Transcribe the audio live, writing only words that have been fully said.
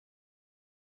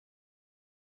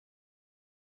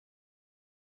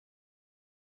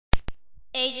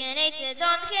Agent Ace is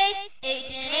on the case.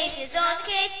 Agent Ace is on the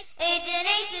case. Agent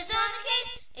Ace is on the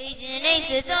case. Agent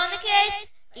Ace is on the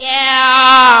case.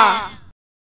 Yeah!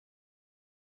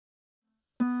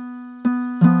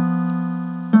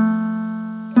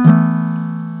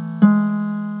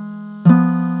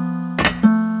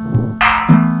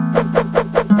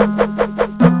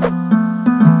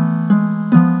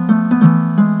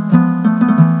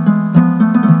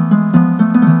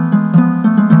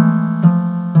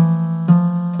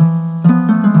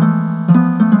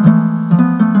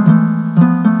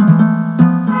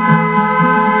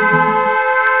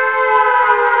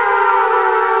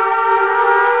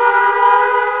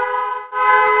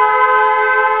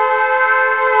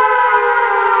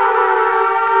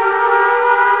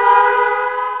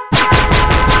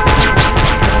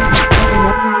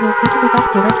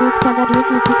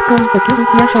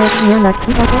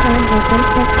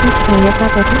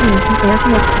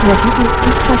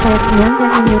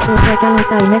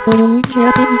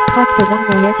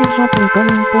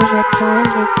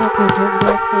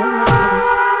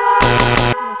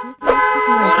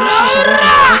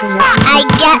 I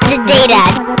got the data.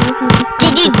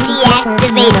 Did you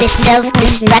deactivate the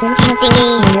self-destructing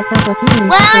thingy?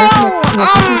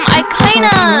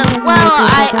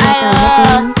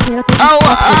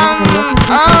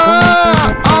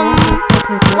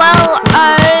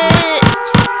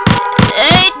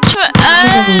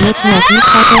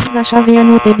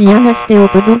 Zachaviano t'es bien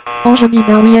astéopodo, ange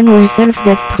bidawiano u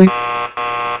self-destru.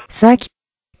 5,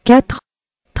 4,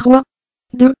 3,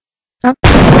 2, 1.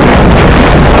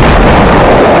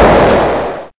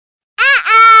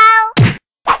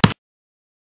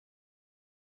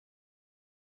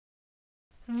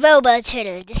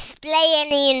 RoboTurtle, display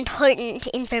any important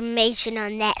information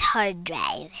on that hard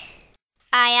drive.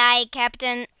 Aye, aye,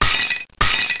 Captain.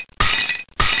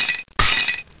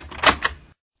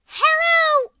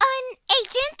 Hello,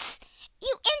 Unagents!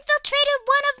 You infiltrated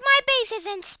one of my bases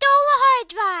and stole a hard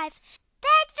drive.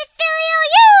 Bad Facilio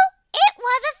you! It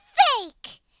was a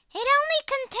fake! It only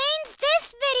contains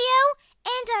this video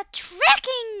and a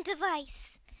tracking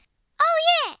device. Oh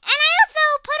yeah, and I also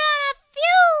put on a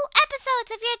few episodes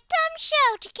of your dumb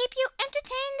show to keep you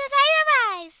entertained as I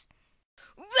arrive.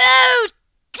 Whoa,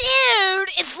 dude,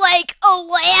 it's like a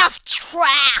laugh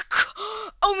track.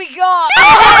 Oh my god.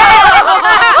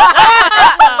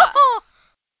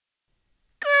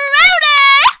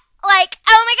 Groovy! Like,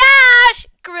 oh my gosh,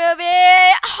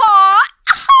 groovy.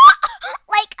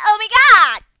 Like, oh my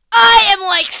god. I am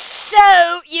like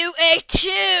so UA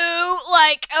too.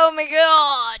 Like, oh my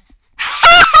god.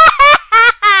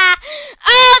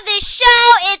 Oh, this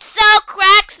show, it so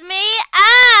cracks me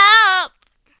up.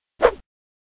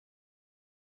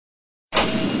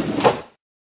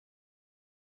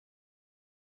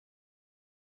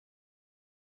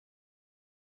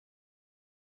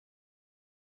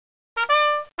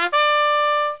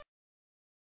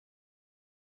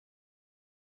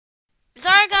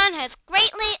 Zargon has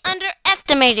greatly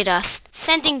underestimated us,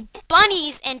 sending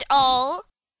bunnies and all.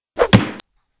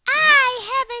 I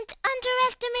haven't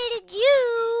underestimated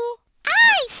you.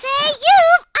 I say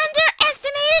you've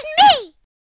underestimated me.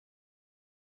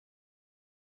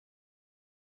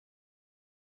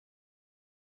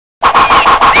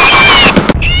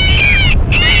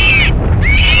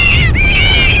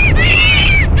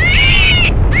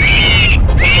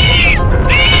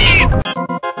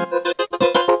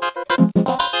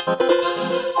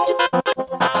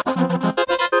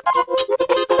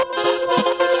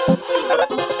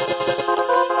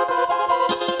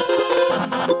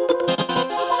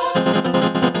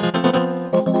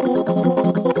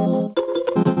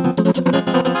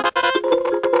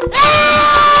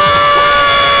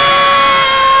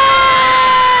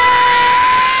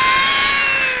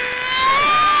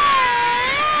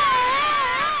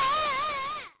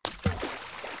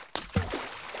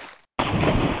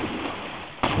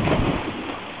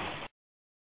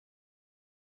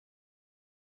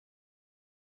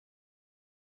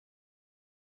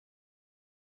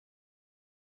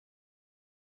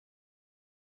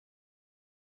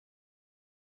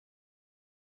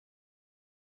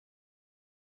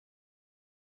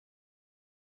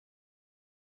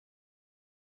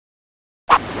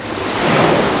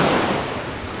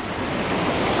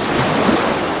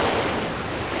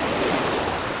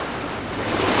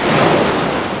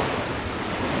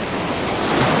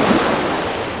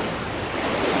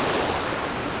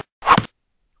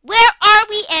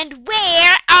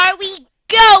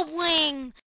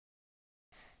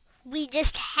 We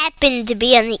just happened to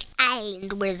be on the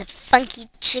island where the funky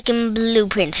chicken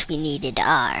blueprints we needed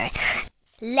are.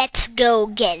 Let's go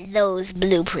get those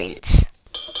blueprints.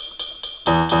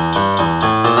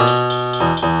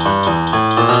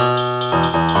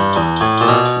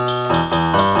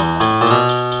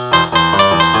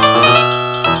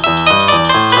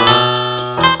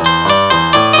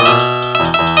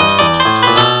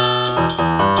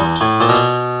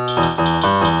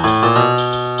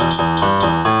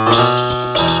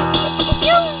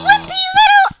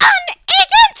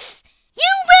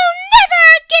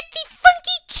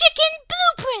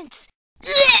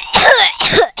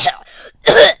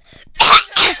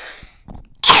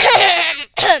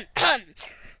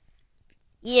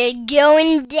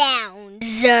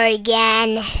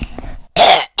 again.